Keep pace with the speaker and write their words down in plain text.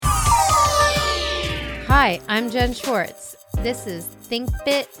Hi, I'm Jen Schwartz. This is Think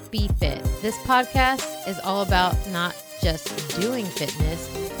Fit, Be Fit. This podcast is all about not just doing fitness,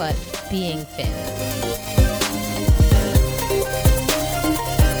 but being fit.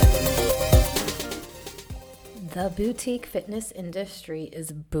 The boutique fitness industry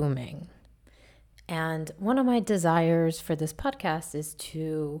is booming. And one of my desires for this podcast is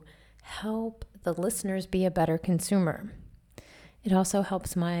to help the listeners be a better consumer. It also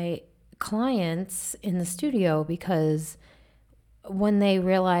helps my clients in the studio because when they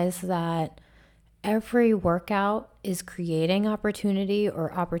realize that every workout is creating opportunity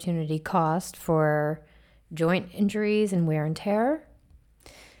or opportunity cost for joint injuries and wear and tear,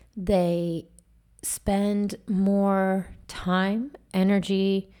 they spend more time,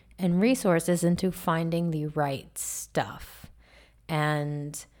 energy, and resources into finding the right stuff.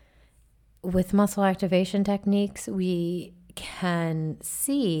 And with muscle activation techniques, we can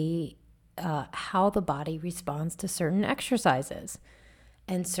see how the body responds to certain exercises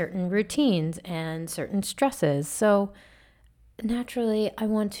and certain routines and certain stresses. So naturally, I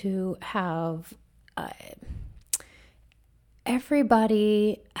want to have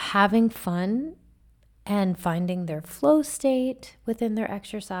everybody having fun and finding their flow state within their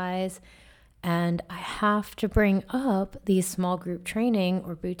exercise. And I have to bring up the small group training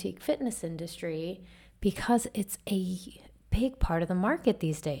or boutique fitness industry because it's a big part of the market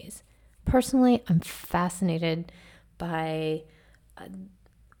these days. Personally, I'm fascinated by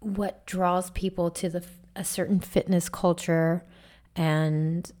what draws people to a certain fitness culture,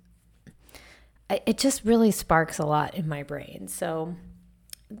 and it just really sparks a lot in my brain. So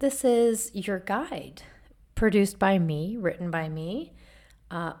this is your guide, produced by me, written by me,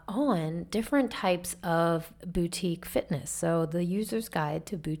 on different types of boutique fitness. So the user's guide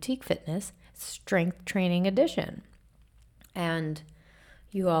to boutique fitness, strength training edition. And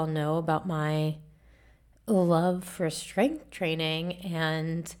you all know about my love for strength training,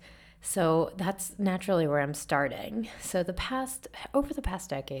 and so that's naturally where I'm starting. So over the past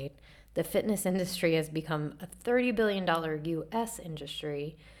decade, the fitness industry has become a $30 billion US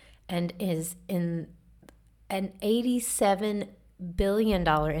industry and is in an $87 billion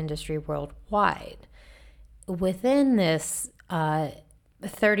industry worldwide. Within this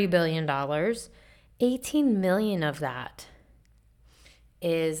 $30 billion, 18 million of that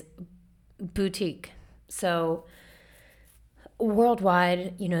is boutique. So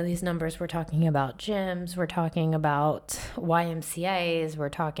worldwide, these numbers, we're talking about gyms, we're talking about YMCAs, we're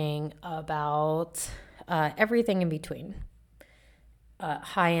talking about everything in between.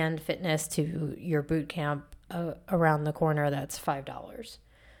 High-end fitness to your boot camp around the corner that's $5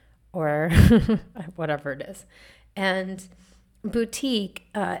 or whatever it is. And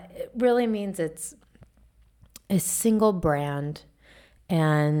boutique really means it's a single brand.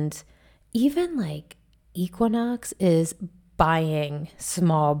 And even like Equinox is buying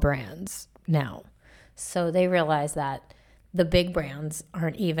small brands now. So they realize that the big brands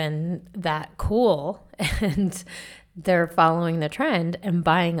aren't even that cool and they're following the trend and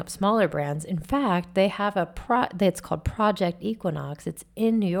buying up smaller brands. In fact, they have it's called Project Equinox. It's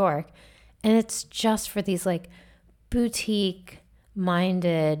in New York, and it's just for these like boutique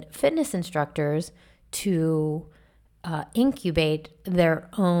minded fitness instructors to incubate their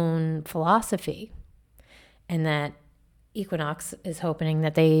own philosophy, and that Equinox is hoping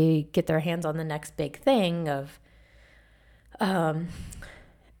that they get their hands on the next big thing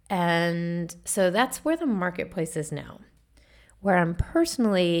and so that's where the marketplace is now. Where I'm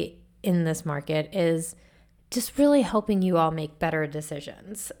personally in this market is just really helping you all make better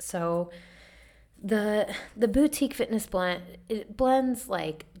decisions. So the boutique fitness blends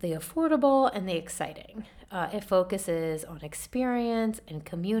like the affordable and the exciting. It focuses on experience and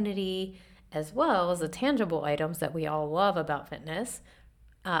community, as well as the tangible items that we all love about fitness.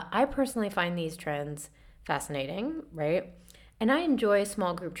 I personally find these trends fascinating, right? And I enjoy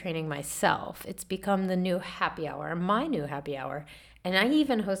small group training myself. It's become the new happy hour, my new happy hour. And I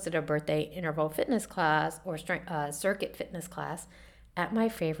even hosted a birthday interval fitness class or circuit fitness class at my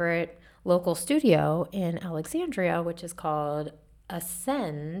favorite local studio in Alexandria, which is called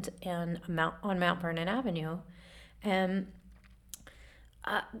Ascend on Mount Vernon Avenue. And,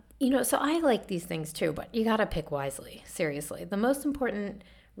 so I like these things too, but you got to pick wisely, seriously. The most important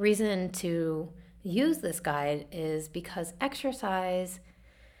reason to use this guide is because exercise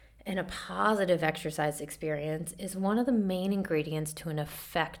and a positive exercise experience is one of the main ingredients to an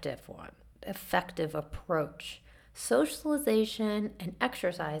effective approach. Socialization and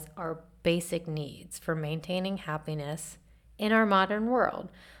exercise are basic needs for maintaining happiness in our modern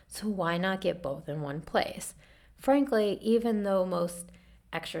world. So why not get both in one place? Frankly, even though most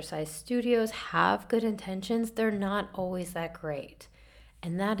exercise studios have good intentions, they're not always that great.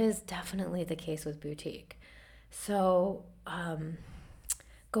 And that is definitely the case with boutique. So,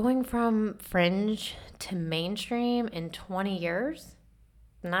 going from fringe to mainstream in 20 years,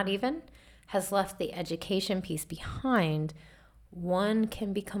 not even, has left the education piece behind. One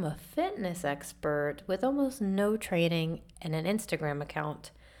can become a fitness expert with almost no training and an Instagram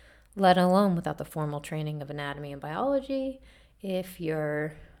account, let alone without the formal training of anatomy and biology. If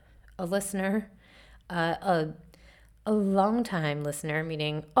you're a listener, a long time listener,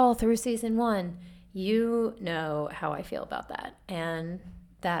 meaning all through season 1, you know how I feel about that. And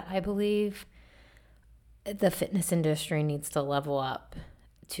that I believe the fitness industry needs to level up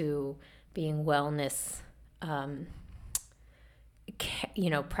to being wellness,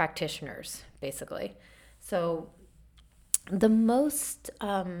 practitioners, basically. So the most,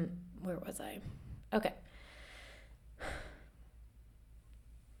 where was I? Okay.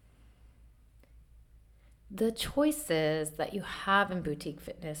 The choices that you have in boutique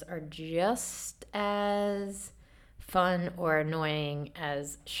fitness are just as fun or annoying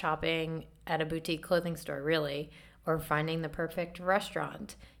as shopping at a boutique clothing store, really, or finding the perfect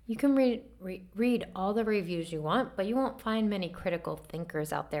restaurant. You can read all the reviews you want, but you won't find many critical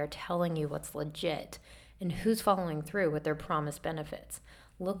thinkers out there telling you what's legit and who's following through with their promised benefits.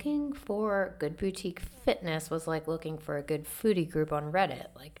 Looking for good boutique fitness was like looking for a good foodie group on Reddit,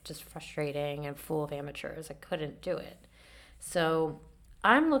 like just frustrating and full of amateurs. I couldn't do it. So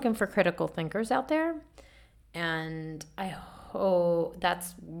I'm looking for critical thinkers out there, and I hope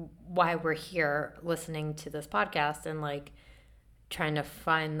that's why we're here listening to this podcast and like trying to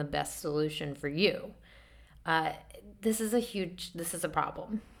find the best solution for you. This is a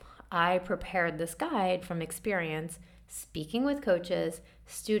problem. I prepared this guide from experience speaking with coaches,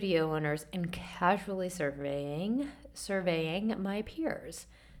 studio owners, and casually surveying my peers.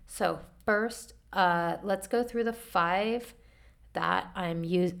 So first, let's go through the 5 that I'm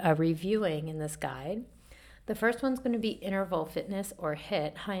reviewing in this guide. The first one's going to be interval fitness, or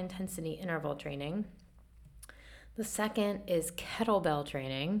HIIT, high intensity interval training. The second is kettlebell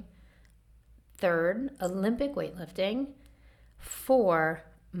training. Third, Olympic weightlifting. 4,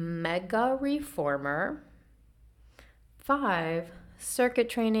 mega reformer. 5, circuit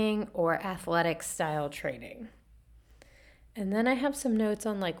training or athletic style training. And then I have some notes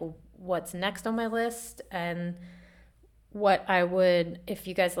on like what's next on my list and what I would, if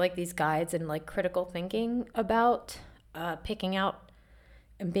you guys like these guides and like critical thinking about picking out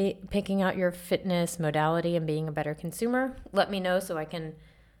your fitness modality and being a better consumer, let me know so I can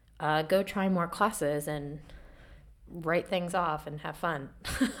go try more classes and write things off and have fun.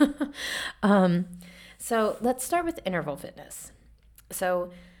 So let's start with interval fitness.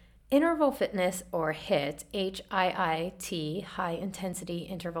 So interval fitness, or HIIT, HIIT, high intensity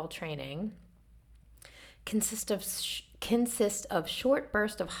interval training, consists of short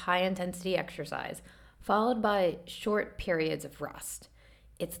bursts of high intensity exercise followed by short periods of rest.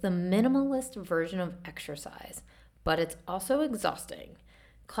 It's the minimalist version of exercise, but it's also exhausting.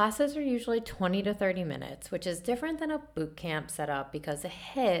 Classes are usually 20 to 30 minutes, which is different than a boot camp setup because a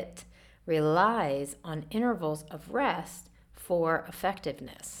HIIT relies on intervals of rest for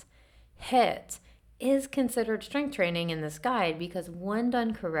effectiveness. HIIT is considered strength training in this guide because when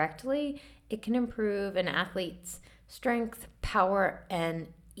done correctly, it can improve an athlete's strength, power, and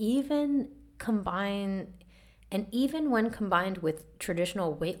even when combined with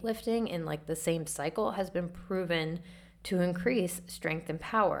traditional weightlifting in like the same cycle, has been proven to increase strength and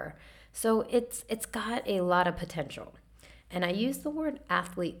power. So it's got a lot of potential. And I use the word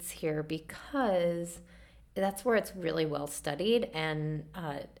athletes here because that's where it's really well studied. And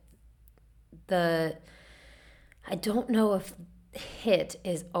I don't know if HIIT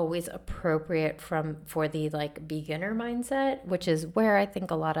is always appropriate for the like beginner mindset, which is where I think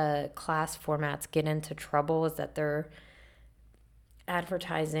a lot of class formats get into trouble, is that they're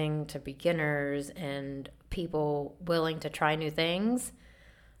advertising to beginners and people willing to try new things.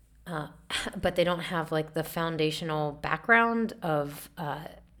 But they don't have like the foundational background of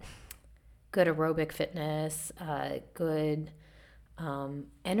good aerobic fitness, good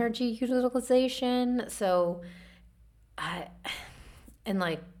energy utilization. So,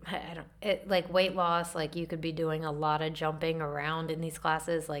 like weight loss, like you could be doing a lot of jumping around in these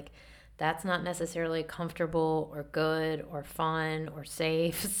classes. Like that's not necessarily comfortable or good or fun or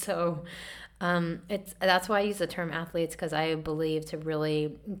safe. So that's why I use the term athletes, because I believe to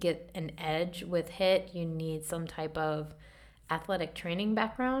really get an edge with HIIT, you need some type of athletic training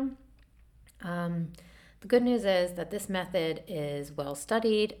background. The good news is that this method is well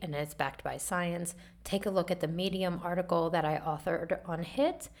studied and it's backed by science. Take a look at the Medium article that I authored on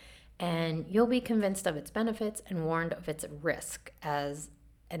HIIT, and you'll be convinced of its benefits and warned of its risk as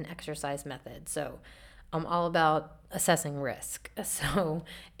an exercise method. So I'm all about assessing risk. So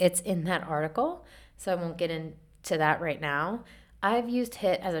it's in that article. So I won't get into that right now. I've used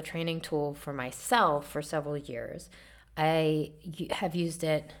HIIT as a training tool for myself for several years. I have used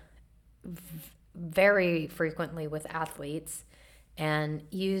it very frequently with athletes and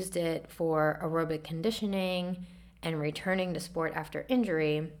used it for aerobic conditioning and returning to sport after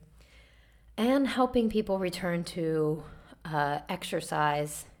injury and helping people return to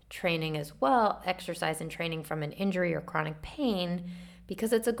exercise training as well, exercise and training from an injury or chronic pain,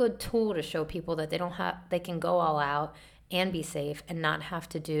 because it's a good tool to show people that they can go all out and be safe and not have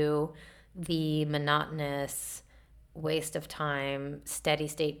to do the monotonous waste of time, steady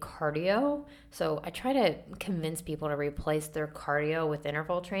state cardio. So I try to convince people to replace their cardio with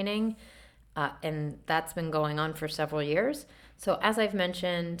interval training. And that's been going on for several years. So as I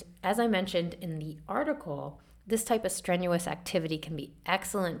mentioned in the article, this type of strenuous activity can be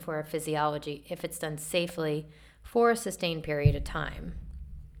excellent for our physiology if it's done safely for a sustained period of time.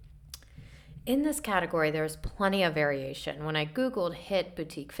 In this category, there's plenty of variation. When I Googled HIIT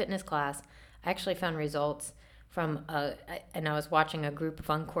boutique fitness class, I actually found results and I was watching a group of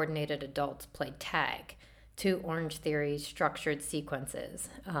uncoordinated adults play tag to Orange Theory's structured sequences,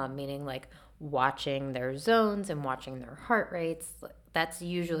 meaning like watching their zones and watching their heart rates. That's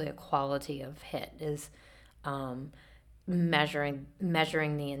usually a quality of HIIT, is measuring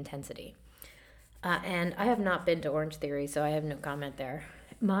the intensity. And I have not been to Orange Theory, so I have no comment there.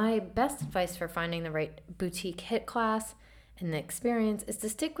 My best advice for finding the right boutique HIIT class and the experience is to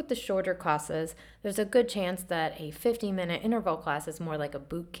stick with the shorter classes. There's a good chance that a 50-minute interval class is more like a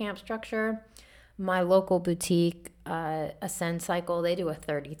boot camp structure. My local boutique, Ascend Cycle, they do a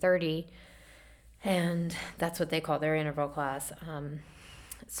 30-30, and that's what they call their interval class.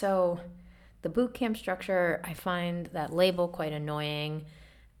 So the boot camp structure, I find that label quite annoying.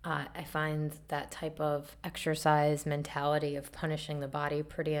 I find that type of exercise mentality of punishing the body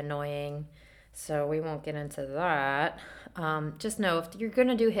pretty annoying. So we won't get into that. Just know if you're going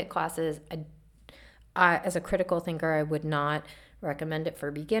to do HIIT classes, as a critical thinker, I would not recommend it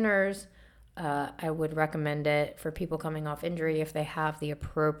for beginners. I would recommend it for people coming off injury if they have the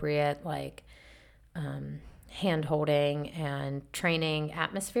appropriate hand holding and training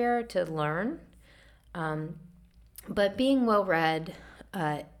atmosphere to learn. But being well read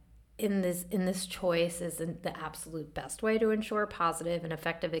in this choice isn't the absolute best way to ensure positive and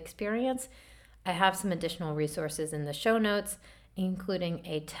effective experience. I have some additional resources in the show notes, including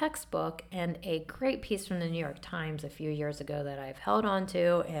a textbook and a great piece from the New York Times a few years ago that I've held on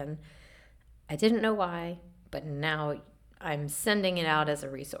to, and I didn't know why, but now I'm sending it out as a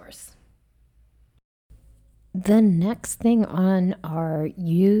resource. The next thing on our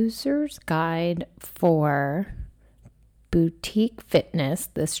user's guide for Boutique Fitness,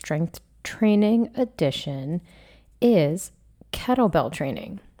 the strength training edition, is kettlebell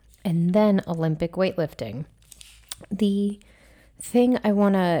training and then Olympic weightlifting. The thing I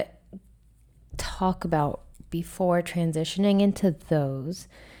want to talk about before transitioning into those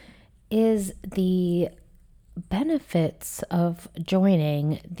is the benefits of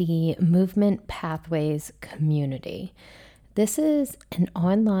joining the Movement Pathways community. This is an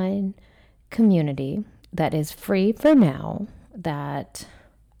online community that is free for now, that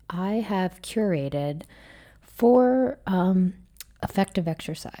I have curated for effective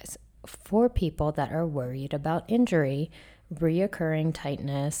exercise for people that are worried about injury, reoccurring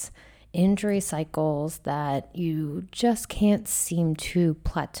tightness, injury cycles that you just can't seem to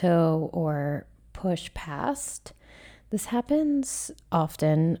plateau or push past. This happens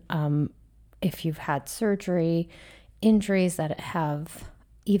often if you've had surgery, injuries that have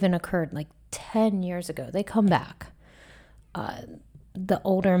even occurred like 10 years ago, they come back. The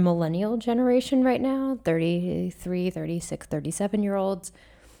older millennial generation right now, 33, 36, 37-year-olds,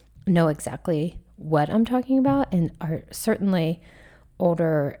 know exactly what I'm talking about, and are certainly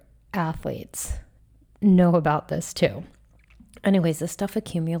older athletes know about this too. Anyways, this stuff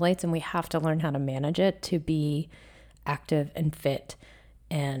accumulates and we have to learn how to manage it to be active and fit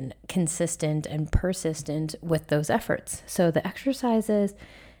and consistent and persistent with those efforts. So the exercises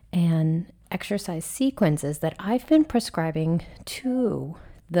and exercise sequences that I've been prescribing to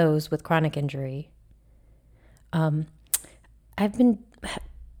those with chronic injury, I've been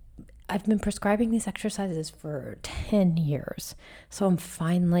prescribing these exercises for 10 years. So I'm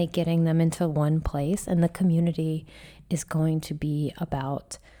finally getting them into one place, and the community is going to be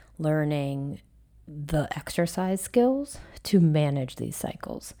about learning the exercise skills to manage these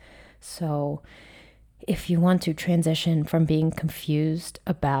cycles. So if you want to transition from being confused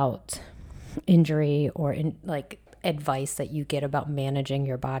about injury or advice that you get about managing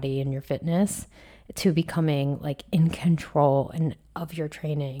your body and your fitness to becoming like in control of your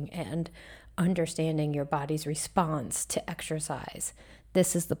training and understanding your body's response to exercise,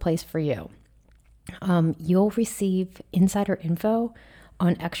 this is the place for you. You'll receive insider info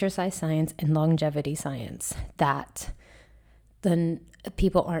on exercise science and longevity science that the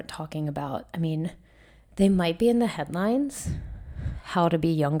people aren't talking about. I mean, they might be in the headlines, how to be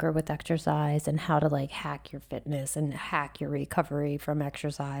younger with exercise and how to like hack your fitness and hack your recovery from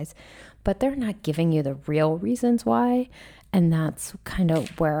exercise, but they're not giving you the real reasons why. And that's kind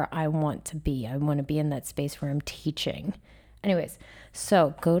of where I want to be. I want to be in that space where I'm teaching. Anyways,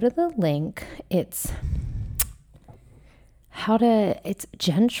 so go to the link. It's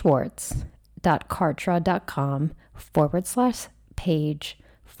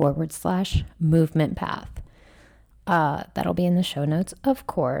jenschwartz.kartra.com/page/movement path. That'll be in the show notes, of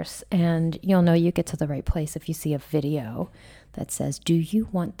course, and you'll know you get to the right place if you see a video that says, do you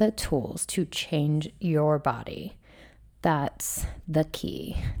want the tools to change your body? That's the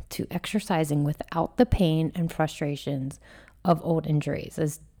key to exercising without the pain and frustrations of old injuries,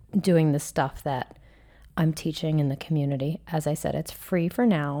 is doing the stuff that I'm teaching in the community. As I said, it's free for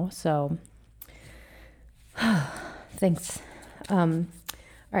now, so thanks. All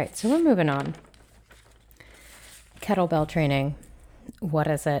right, so we're moving on. Kettlebell training. What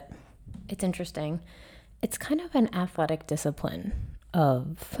is it? It's interesting. It's kind of an athletic discipline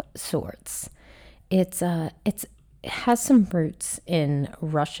of sorts. It has some roots in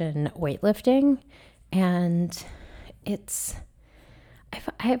Russian weightlifting, and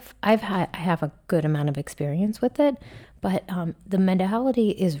I have a good amount of experience with it, but the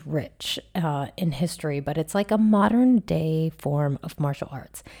modality is rich in history, but it's like a modern day form of martial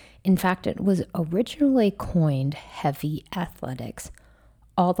arts. In fact, it was originally coined heavy athletics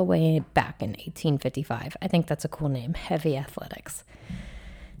all the way back in 1855. I think that's a cool name, heavy athletics.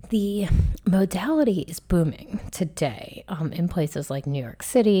 The modality is booming today in places like New York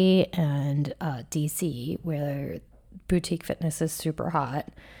City and DC, where boutique fitness is super hot.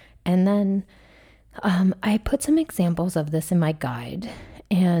 And then I put some examples of this in my guide,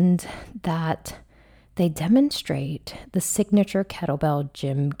 and that they demonstrate the signature kettlebell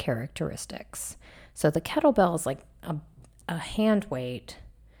gym characteristics. So the kettlebell is like a hand weight,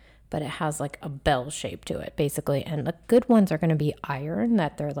 but it has like a bell shape to it, basically. And the good ones are going to be iron,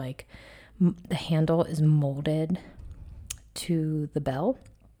 that they're like, the handle is molded to the bell.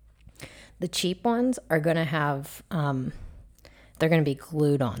 The cheap ones are going to have, they're going to be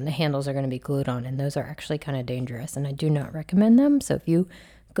glued on. The handles are going to be glued on, and those are actually kind of dangerous, and I do not recommend them. So if you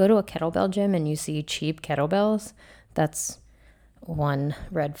go to a kettlebell gym and you see cheap kettlebells, that's one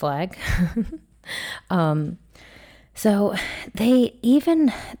red flag. So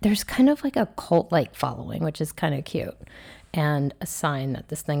there's kind of like a cult-like following, which is kind of cute and a sign that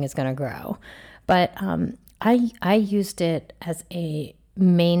this thing is going to grow. But I used it as a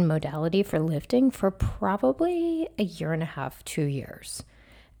main modality for lifting for probably a year and a half, 2 years.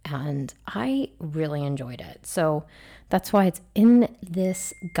 And I really enjoyed it. So that's why it's in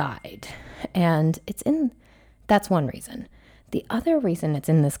this guide. And that's one reason. The other reason it's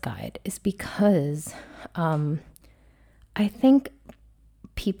in this guide is because I think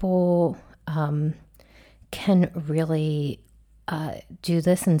people can really do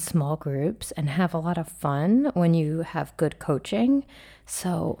this in small groups and have a lot of fun when you have good coaching.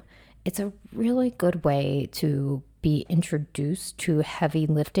 So it's a really good way to be introduced to heavy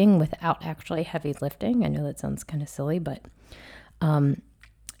lifting without actually heavy lifting. I know that sounds kind of silly, but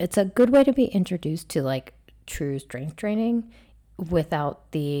it's a good way to be introduced to like true strength training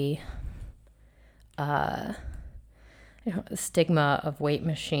without the stigma of weight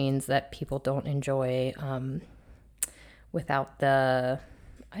machines that people don't enjoy, without I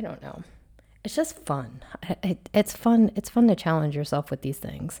don't know. It's just fun. It's fun. It's fun to challenge yourself with these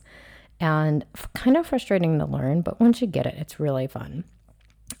things, and kind of frustrating to learn, but once you get it, it's really fun.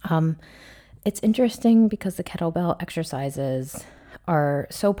 It's interesting because the kettlebell exercises are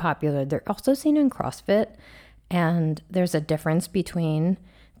so popular. They're also seen in CrossFit, and there's a difference between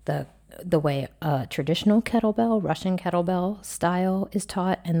the way a traditional kettlebell, Russian kettlebell style is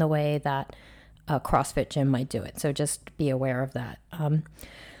taught, and the way that a CrossFit gym might do it. So just be aware of that.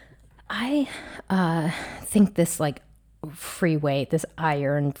 I think this like free weight, this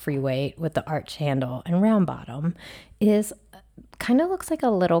iron free weight with the arch handle and round bottom is kind of looks like a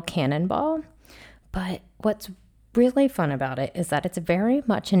little cannonball. But what's really fun about it is that it's very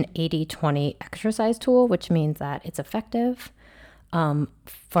much an 80-20 exercise tool, which means that it's effective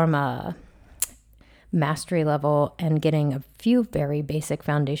from a mastery level and getting a few very basic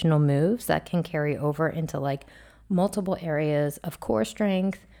foundational moves that can carry over into like multiple areas of core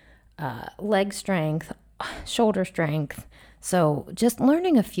strength, leg strength, shoulder strength. So just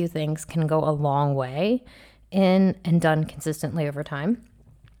learning a few things can go a long way in and done consistently over time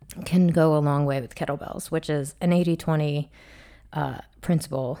can go a long way with kettlebells, which is an 80-20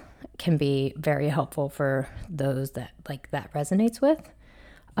 principle can be very helpful for those that like that resonates with.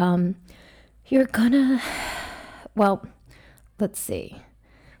 You're gonna, well, let's see.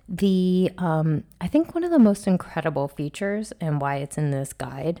 I think one of the most incredible features and why it's in this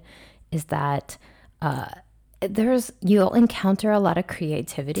guide is that you'll encounter a lot of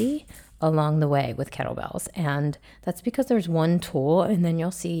creativity along the way with kettlebells, and that's because there's one tool, and then you'll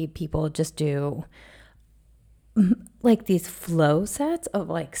see people just do like these flow sets of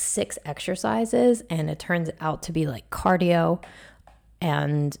like 6 exercises, and it turns out to be like cardio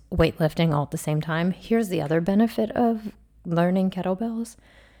and weightlifting all at the same time. Here's the other benefit of learning kettlebells.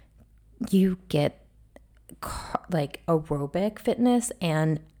 You get like aerobic fitness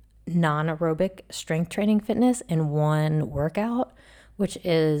and non-aerobic strength training fitness in one workout, which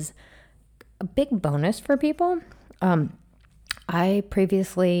is a big bonus for people. I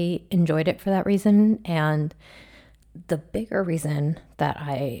previously enjoyed it for that reason, and the bigger reason that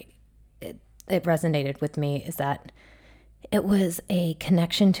it resonated with me is that it was a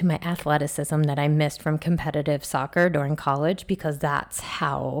connection to my athleticism that I missed from competitive soccer during college, because that's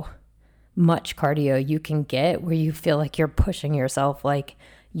how much cardio you can get where you feel like you're pushing yourself like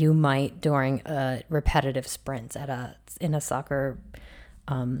you might during a repetitive sprints in a soccer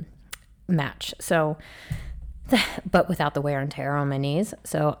match. So, but without the wear and tear on my knees.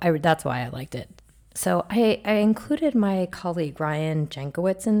 So that's why I liked it. So I included my colleague Ryan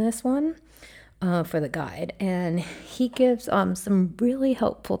Jankowitz in this one for the guide, and he gives some really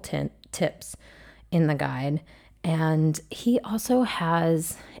helpful tips in the guide. And he also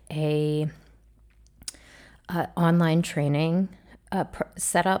has a online training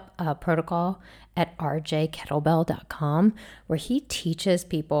set up a protocol at rjkettlebell.com, where he teaches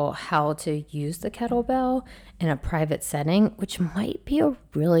people how to use the kettlebell in a private setting, which might be a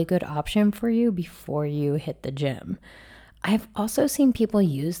really good option for you before you hit the gym. I've also seen people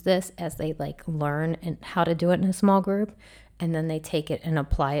use this as they like learn and how to do it in a small group, and then they take it and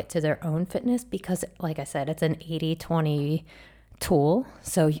apply it to their own fitness, because like I said, it's an 80-20 tool.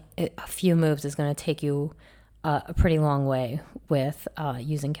 So a few moves is going to take you a pretty long way with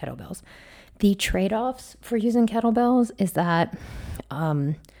using kettlebells. The trade-offs for using kettlebells is that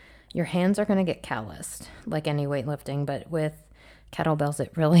your hands are going to get calloused like any weightlifting, but with kettlebells,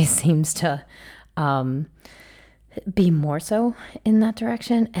 it really seems to be more so in that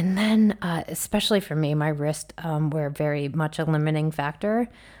direction. And then, especially for me, my wrist were very much a limiting factor.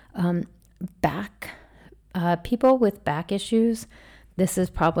 People with back issues, this is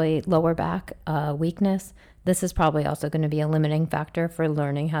probably lower back weakness. This is probably also going to be a limiting factor for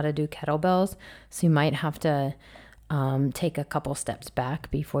learning how to do kettlebells. So you might have to take a couple steps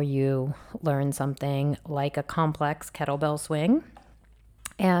back before you learn something like a complex kettlebell swing.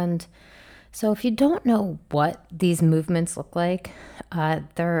 And so if you don't know what these movements look like,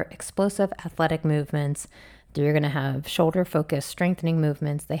 they're explosive athletic movements. You're going to have shoulder focused strengthening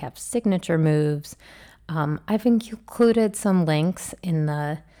movements. They have signature moves. I've included some links in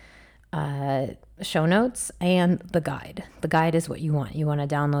the show notes and the guide. The guide is what you want. You want to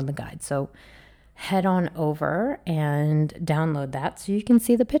download the guide. So head on over and download that so you can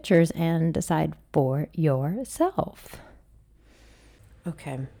see the pictures and decide for yourself.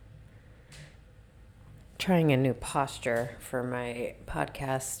 Okay. Trying a new posture for my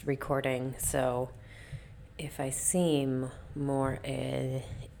podcast recording. So if I seem more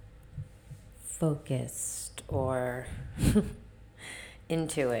focused or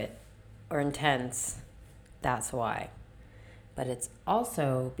into it or intense, that's why. But it's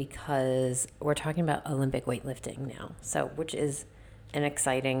also because we're talking about Olympic weightlifting now, so which is an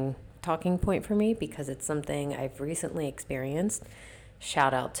exciting talking point for me because it's something I've recently experienced.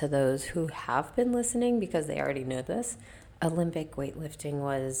 Shout out to those who have been listening because they already know this. Olympic weightlifting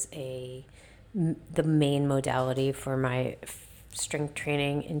was the main modality for my strength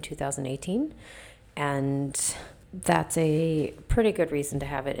training in 2018, and that's a pretty good reason to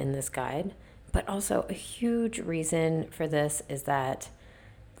have it in this guide. But also a huge reason for this is that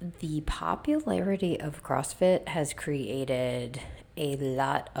the popularity of CrossFit has created a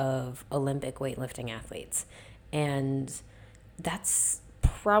lot of Olympic weightlifting athletes. And that's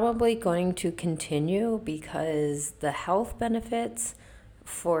probably going to continue because the health benefits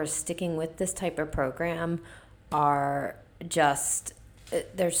for sticking with this type of program are just,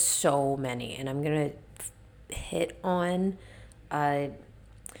 there's so many. And I'm going to hit on uh,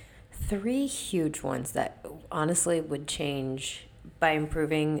 three huge ones that honestly would change by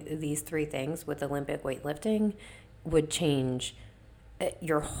improving these three things with Olympic weightlifting, would change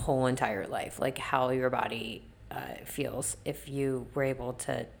your whole entire life, like how your body feels if you were able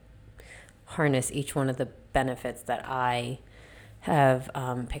to harness each one of the benefits that I have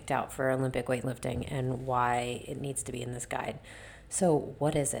picked out for Olympic weightlifting and why it needs to be in this guide. So,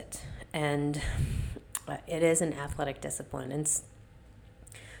 what is it? And it is an athletic discipline, and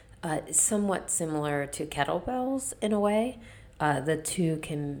somewhat similar to kettlebells in a way. The two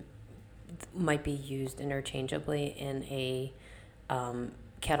might be used interchangeably in a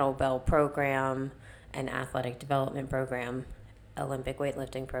kettlebell program, an athletic development program, Olympic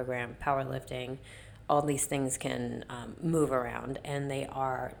weightlifting program, powerlifting. All these things can move around, and they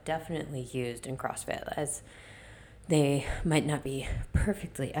are definitely used in CrossFit, as they might not be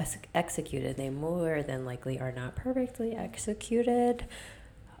perfectly executed. They more than likely are not perfectly executed,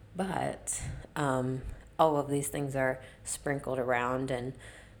 but all of these things are sprinkled around. And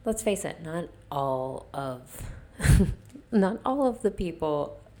let's face it, not all of the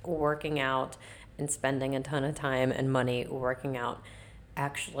people working out and spending a ton of time and money working out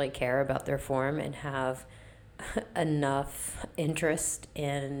actually care about their form and have enough interest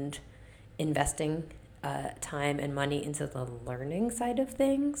in investing time and money into the learning side of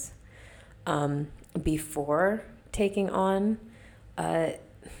things before taking on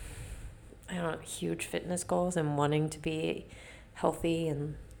huge fitness goals and wanting to be healthy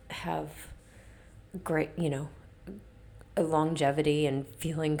and have great, a longevity and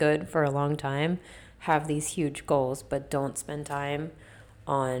feeling good for a long time, have these huge goals, but don't spend time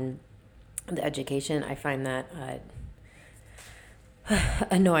on the education. I find that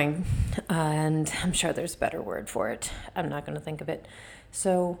annoying, and I'm sure there's a better word for it. I'm not going to think of it.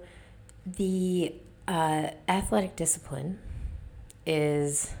 So the athletic discipline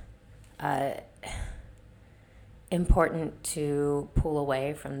is important to pull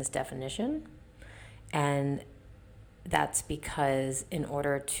away from this definition, and that's because in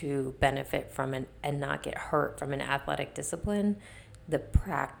order to benefit from and not get hurt from an athletic discipline, the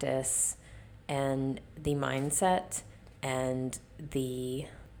practice and the mindset and the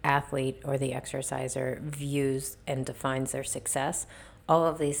athlete or the exerciser views and defines their success, all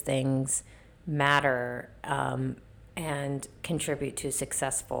of these things matter and contribute to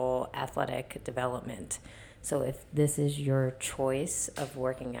successful athletic development. So if this is your choice of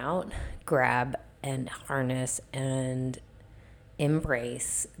working out, grab and harness and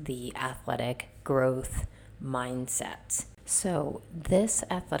embrace the athletic growth mindset. So this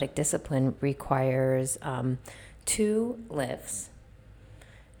athletic discipline requires 2 lifts.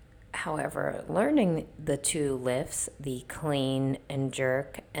 However, learning the 2 lifts, the clean and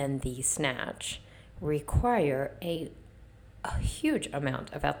jerk and the snatch, require a huge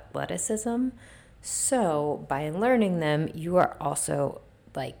amount of athleticism. So by learning them, you are also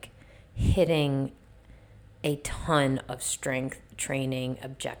hitting a ton of strength training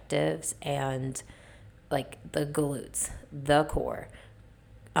objectives and the glutes, the core.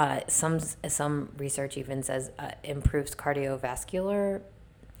 Some research even says improves cardiovascular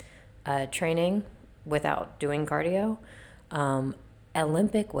training without doing cardio.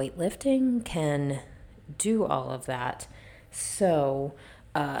 Olympic weightlifting can do all of that. So,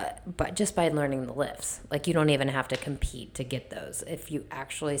 but just by learning the lifts, you don't even have to compete to get those. If you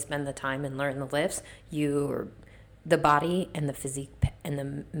actually spend the time and learn the lifts, the body and the physique and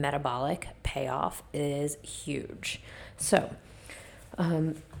the metabolic payoff is huge. So,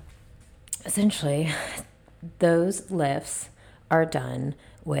 essentially, those lifts are done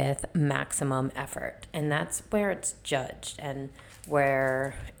with maximum effort, and that's where it's judged and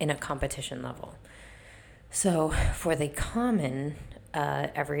where in a competition level. So for the common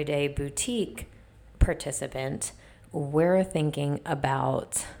everyday boutique participant, we're thinking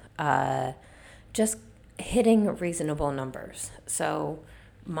about just hitting reasonable numbers. So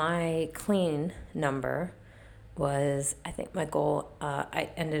my clean number was, I think my goal, I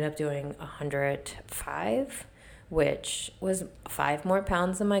ended up doing 105, which was 5 more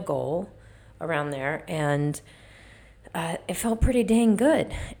pounds than my goal, around there. And it felt pretty dang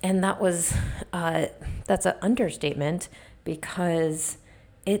good. And that's an understatement, because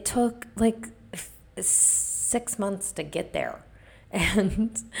it took 6 months to get there.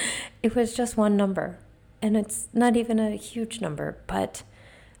 And it was just one number. And it's not even a huge number, but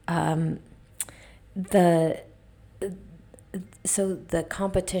so the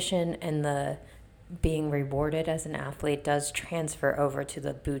competition and the being rewarded as an athlete does transfer over to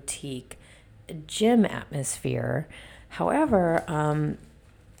the boutique gym atmosphere. However,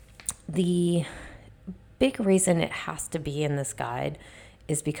 the big reason it has to be in this guide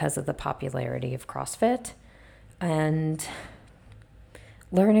is because of the popularity of CrossFit, and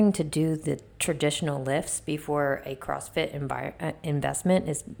learning to do the traditional lifts before a CrossFit investment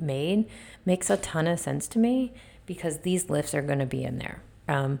is made makes a ton of sense to me, because these lifts are going to be in there.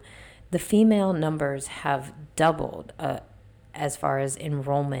 The female numbers have doubled as far as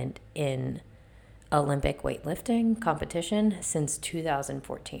enrollment in Olympic weightlifting competition since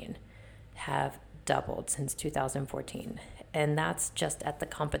 2014. Have doubled since 2014. And that's just at the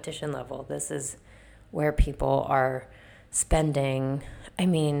competition level. This is where people are spending,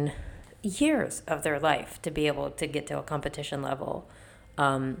 years of their life to be able to get to a competition level.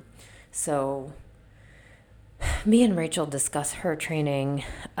 So me and Rachel discuss her training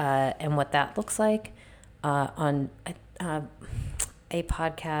and what that looks like on a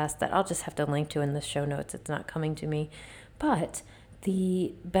podcast that I'll just have to link to in the show notes. It's not coming to me. But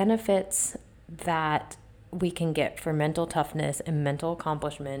the benefits that we can get for mental toughness and mental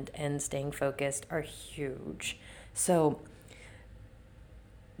accomplishment and staying focused are huge. So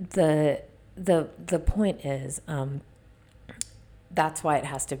the point is, that's why it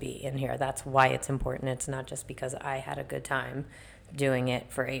has to be in here. That's why it's important. It's not just because I had a good time doing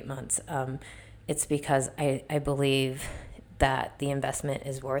it for 8 months. It's because I believe that the investment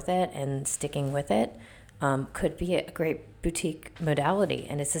is worth it, and sticking with it could be a great boutique modality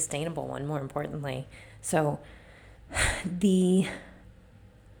and a sustainable one, more importantly. So the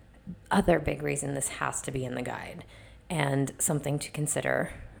other big reason this has to be in the guide, and something to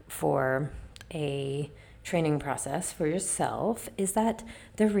consider for a training process for yourself, is that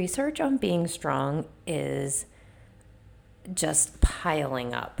the research on being strong is just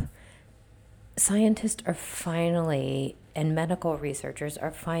piling up. Scientists are finally, and medical researchers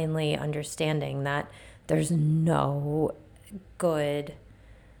are finally understanding that there's no good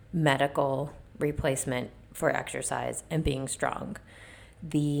medical replacement for exercise and being strong.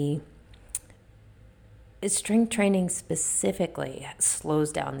 The strength training specifically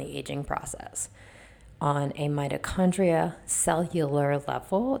slows down the aging process on a mitochondria cellular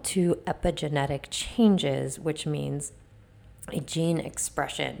level to epigenetic changes, which means a gene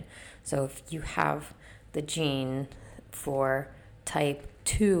expression. So if you have the gene for type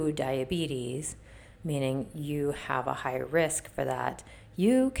 2 diabetes, meaning you have a higher risk for that,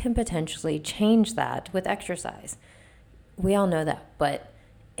 you can potentially change that with exercise. We all know that, but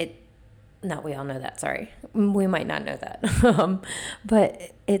we might not know that.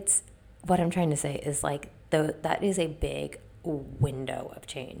 But it's, what I'm trying to say is that is a big window of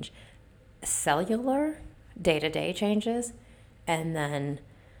change. Cellular, day-to-day changes, and then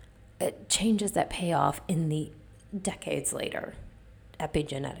changes that pay off in the decades later,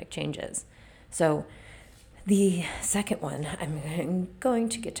 epigenetic changes. So the second one I'm going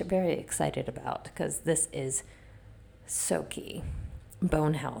to get very excited about, because this is so key.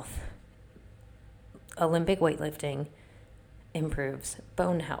 Bone health. Olympic weightlifting improves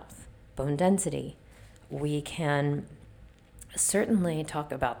bone health, bone density. We can certainly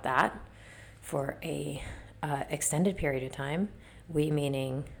talk about that for a extended period of time. We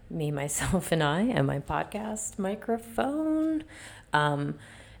meaning me, myself, and I, and my podcast microphone.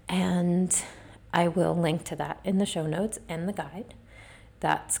 And I will link to that in the show notes and the guide.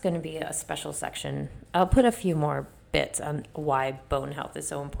 That's going to be a special section. I'll put a few more bits on why bone health is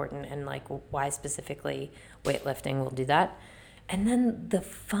so important, and why specifically weightlifting will do that. And then the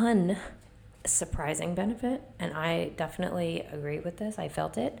fun, surprising benefit, and I definitely agree with this, I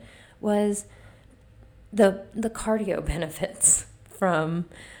felt it, was the cardio benefits from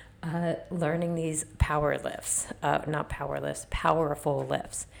learning these powerful lifts.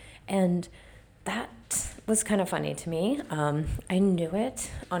 And that was kind of funny to me. I knew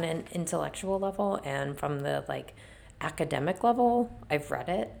it on an intellectual level, and from the academic level, I've read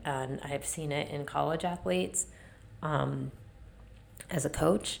it and I've seen it in college athletes as a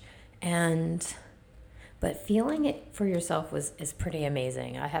coach, but feeling it for yourself is pretty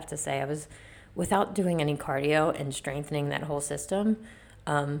amazing. I have to say, I was, without doing any cardio and strengthening that whole system,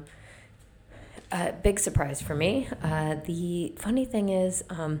 a big surprise for me. The funny thing is,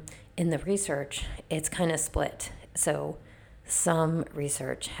 in the research, it's kind of split. So some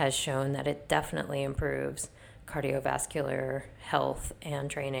research has shown that it definitely improves cardiovascular health and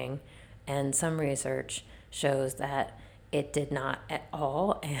training, and some research shows that it did not at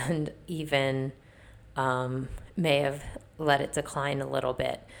all, and even may have let it decline a little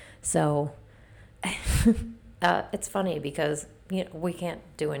bit. So It's funny because we can't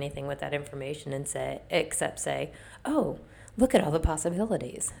do anything with that information and say except say, "Oh, look at all the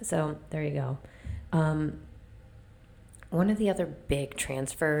possibilities." So there you go. One of the other big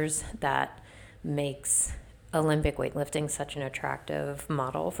transfers that makes Olympic weightlifting such an attractive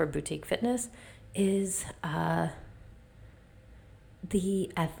model for boutique fitness is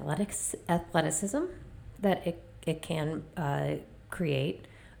the athleticism that it can create,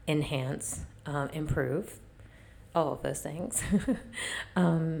 enhance, improve, all of those things.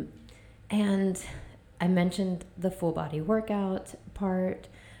 um, and I mentioned the full body workout part.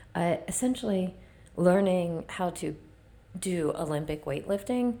 Essentially, learning how to do Olympic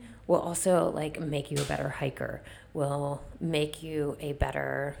weightlifting will also like make you a better hiker, will make you a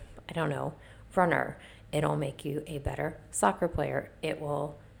better, I don't know, runner. It'll make you a better soccer player. It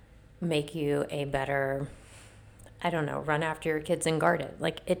will make you a better, I don't know, run after your kids and guard it.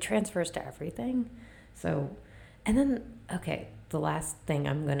 Like it transfers to everything. So, and then, okay, the last thing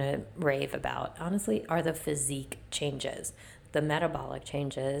I'm going to rave about, honestly, are the physique changes, the metabolic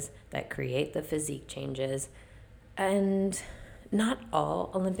changes that create the physique changes. And not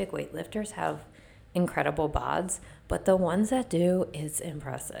all Olympic weightlifters have incredible bods, but the ones that do, it's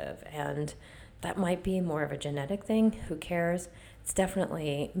impressive. And that might be more of a genetic thing. Who cares? It's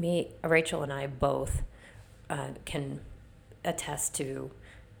definitely me, Rachel, and I both can attest to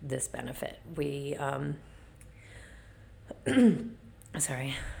this benefit. We,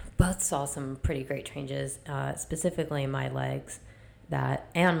 sorry, both saw some pretty great changes, specifically my legs, that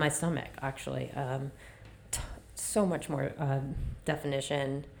and my stomach actually. So much more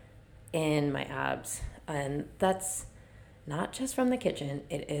definition in my abs, and that's not just from the kitchen.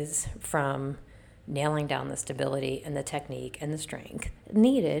 It is from nailing down the stability and the technique and the strength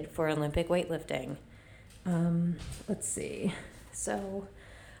needed for Olympic weightlifting. Let's see. So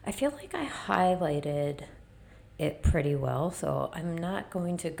I feel like I highlighted it pretty well, so I'm not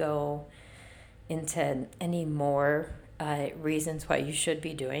going to go into any more reasons why you should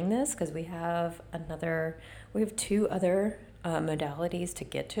be doing this, because we have two other modalities to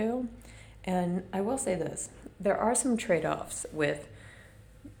get to. And I will say this, there are some trade-offs with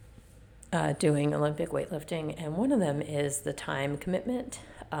doing Olympic weightlifting, and one of them is the time commitment.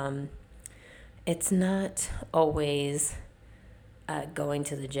 It's not always going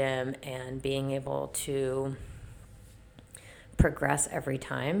to the gym and being able to progress every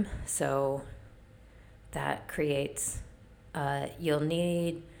time. So that creates, you'll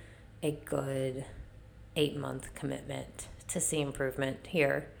need a good 8-month commitment to see improvement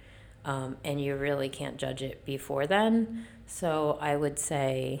here. And you really can't judge it before then. So I would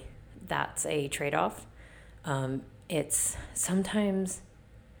say that's a trade-off. It's sometimes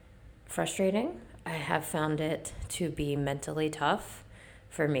frustrating. I have found it to be mentally tough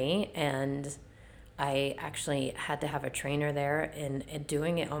for me, and I actually had to have a trainer there, and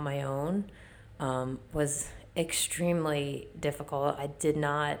doing it on my own was extremely difficult. I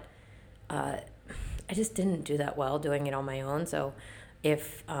just didn't do that well doing it on my own. So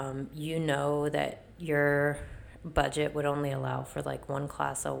if you know that your budget would only allow for like one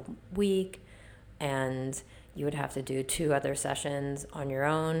class a week and you would have to do 2 other sessions on your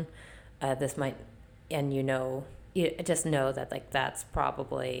own, this might, and you just know that like that's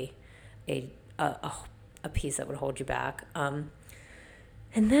probably a piece that would hold you back. And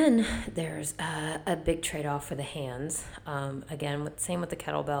then there's a big trade-off for the hands. Again, same with the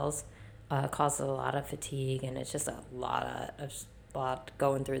kettlebells, causes a lot of fatigue, and it's just a lot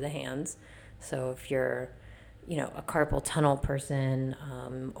going through the hands. So if you're, a carpal tunnel person,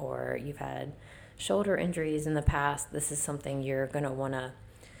 or you've had shoulder injuries in the past, this is something you're going to want to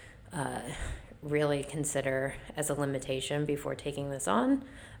really consider as a limitation before taking this on.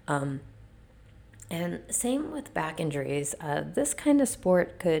 And same with back injuries. This kind of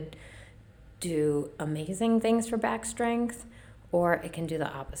sport could do amazing things for back strength, or it can do the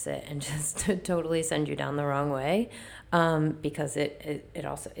opposite and just totally send you down the wrong way, because it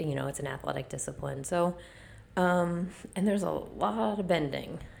also, it's an athletic discipline. So, and there's a lot of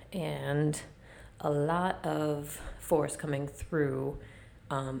bending and a lot of force coming through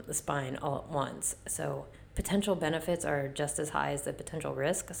the spine all at once. So potential benefits are just as high as the potential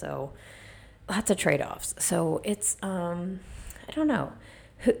risk. So lots of trade-offs. So it's, I don't know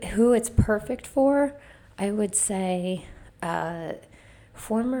who it's perfect for. I would say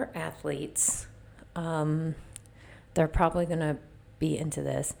former athletes, they're probably going to be into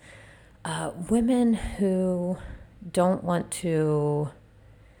this. Women who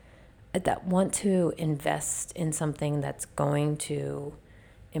that want to invest in something that's going to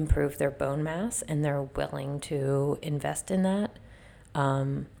improve their bone mass, and they're willing to invest in that.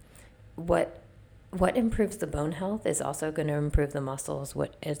 What what improves the bone health is also going to improve the muscles.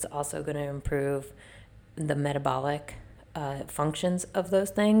 What it's also going to improve the metabolic functions of those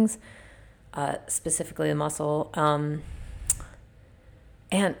things, specifically the muscle.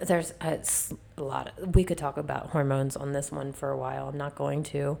 And there's a lot we could talk about hormones on this one for a while. I'm not going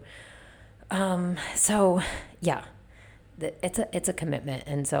to. So yeah, it's a commitment,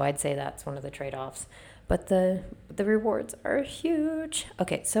 and so I'd say that's one of the trade-offs. But the rewards are huge.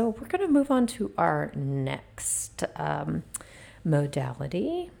 Okay, so we're gonna move on to our next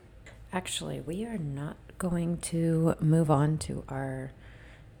modality. Actually, we are not going to move on to our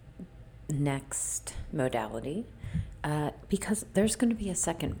next modality because there's going to be a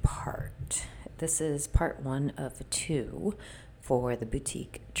second part. This is part 1 of 2 for the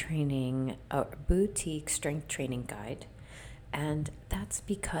boutique strength training guide. And that's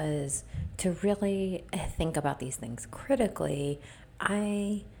because to really think about these things critically,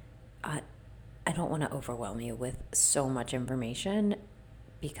 I don't want to overwhelm you with so much information,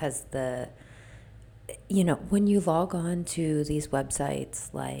 because when you log on to these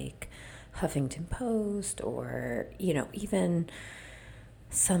websites like Huffington Post, or even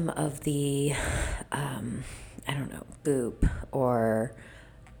some of the Goop or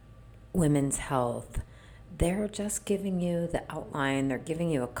Women's Health, they're just giving you the outline. They're giving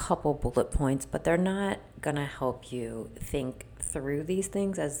you a couple bullet points, but they're not gonna help you think through these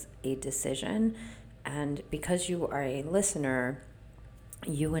things as a decision. And because you are a listener,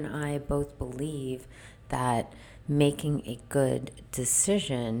 you and I both believe that making a good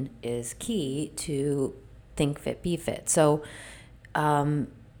decision is key to think fit, be fit. So, again,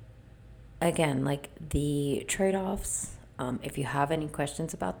 like the trade-offs, if you have any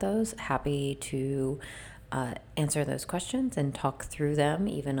questions about those, happy to answer those questions and talk through them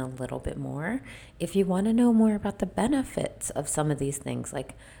even a little bit more. If you want to know more about the benefits of some of these things,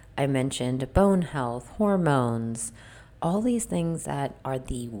 like I mentioned, bone health, hormones, all these things that are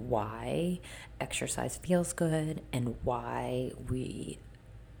the why exercise feels good and why we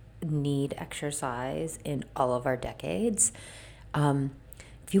need exercise in all of our decades.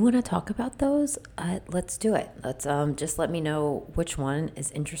 If you want to talk about those, let's do it. Let's just let me know which one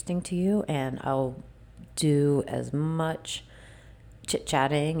is interesting to you, and I'll do as much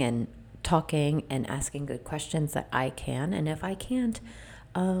chit-chatting and talking and asking good questions that I can. And if I can't,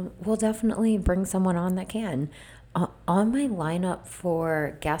 we'll definitely bring someone on that can. On my lineup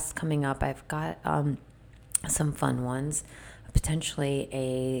for guests coming up, I've got some fun ones, potentially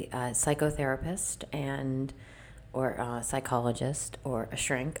a psychotherapist or a psychologist or a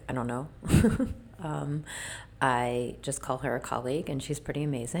shrink. I don't know. I just call her a colleague, and she's pretty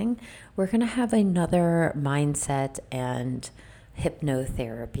amazing. We're going to have another mindset and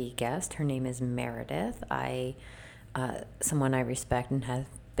hypnotherapy guest. Her name is Meredith. Someone I respect and have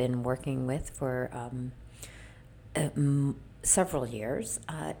been working with for several years.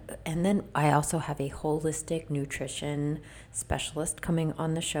 And then I also have a holistic nutrition specialist coming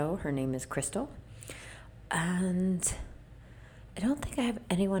on the show. Her name is Crystal. And I don't think I have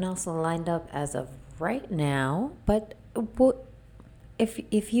anyone else lined up as of right now, but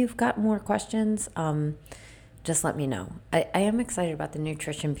if you've got more questions, just let me know. I am excited about the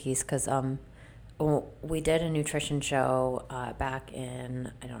nutrition piece because we did a nutrition show back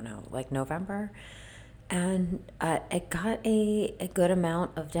in, like November, and it got a good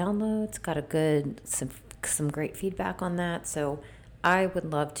amount of downloads, got some great feedback on that. So I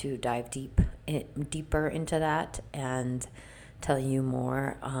would love to dive deeper into that and tell you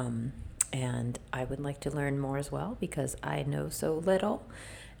more. And I would like to learn more as well, because I know so little.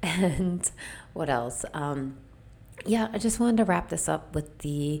 And what else? I just wanted to wrap this up with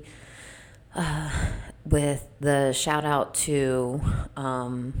the shout out to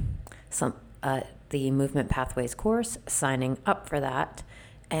the Movement Pathways course, signing up for that,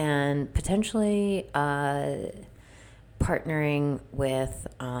 and potentially partnering with,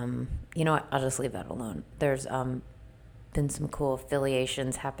 I'll just leave that alone. There's been some cool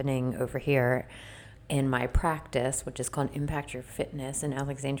affiliations happening over here in my practice, which is called Impact Your Fitness in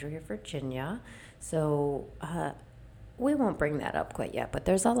Alexandria, Virginia. So we won't bring that up quite yet, but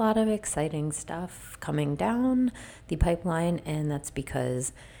there's a lot of exciting stuff coming down the pipeline, and that's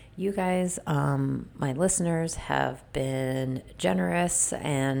because you guys, my listeners, have been generous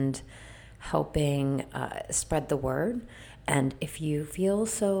and helping spread the word. And if you feel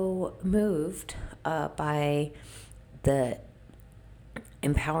so moved by the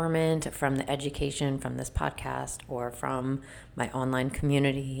empowerment from the education from this podcast, or from my online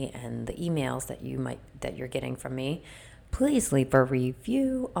community and the emails that you're getting from me, please leave a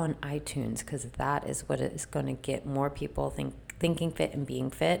review on iTunes, because that is what is going to get more people thinking fit and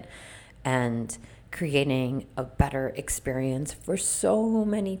being fit, and creating a better experience for so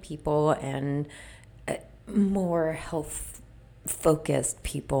many people and more health focused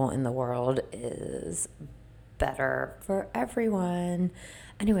people in the world is better for everyone.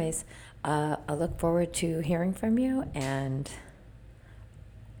 Anyways, I look forward to hearing from you, and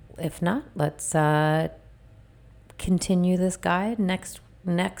if not, let's continue this guide next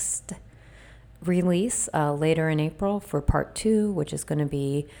release later in April for part 2, which is going to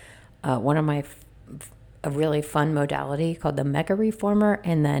be one of my a really fun modality called the Mega Reformer,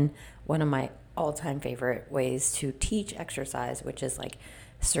 and then one of my all-time favorite ways to teach exercise, which is like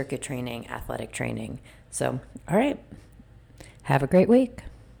circuit training, athletic training. So, all right, have a great week.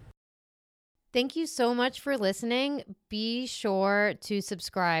 Thank you so much for listening. Be sure to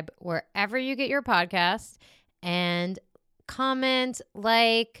subscribe wherever you get your podcast and comment,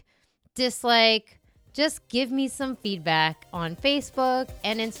 like, dislike. Just give me some feedback on Facebook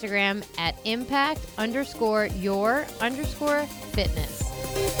and Instagram at impact_your_fitness.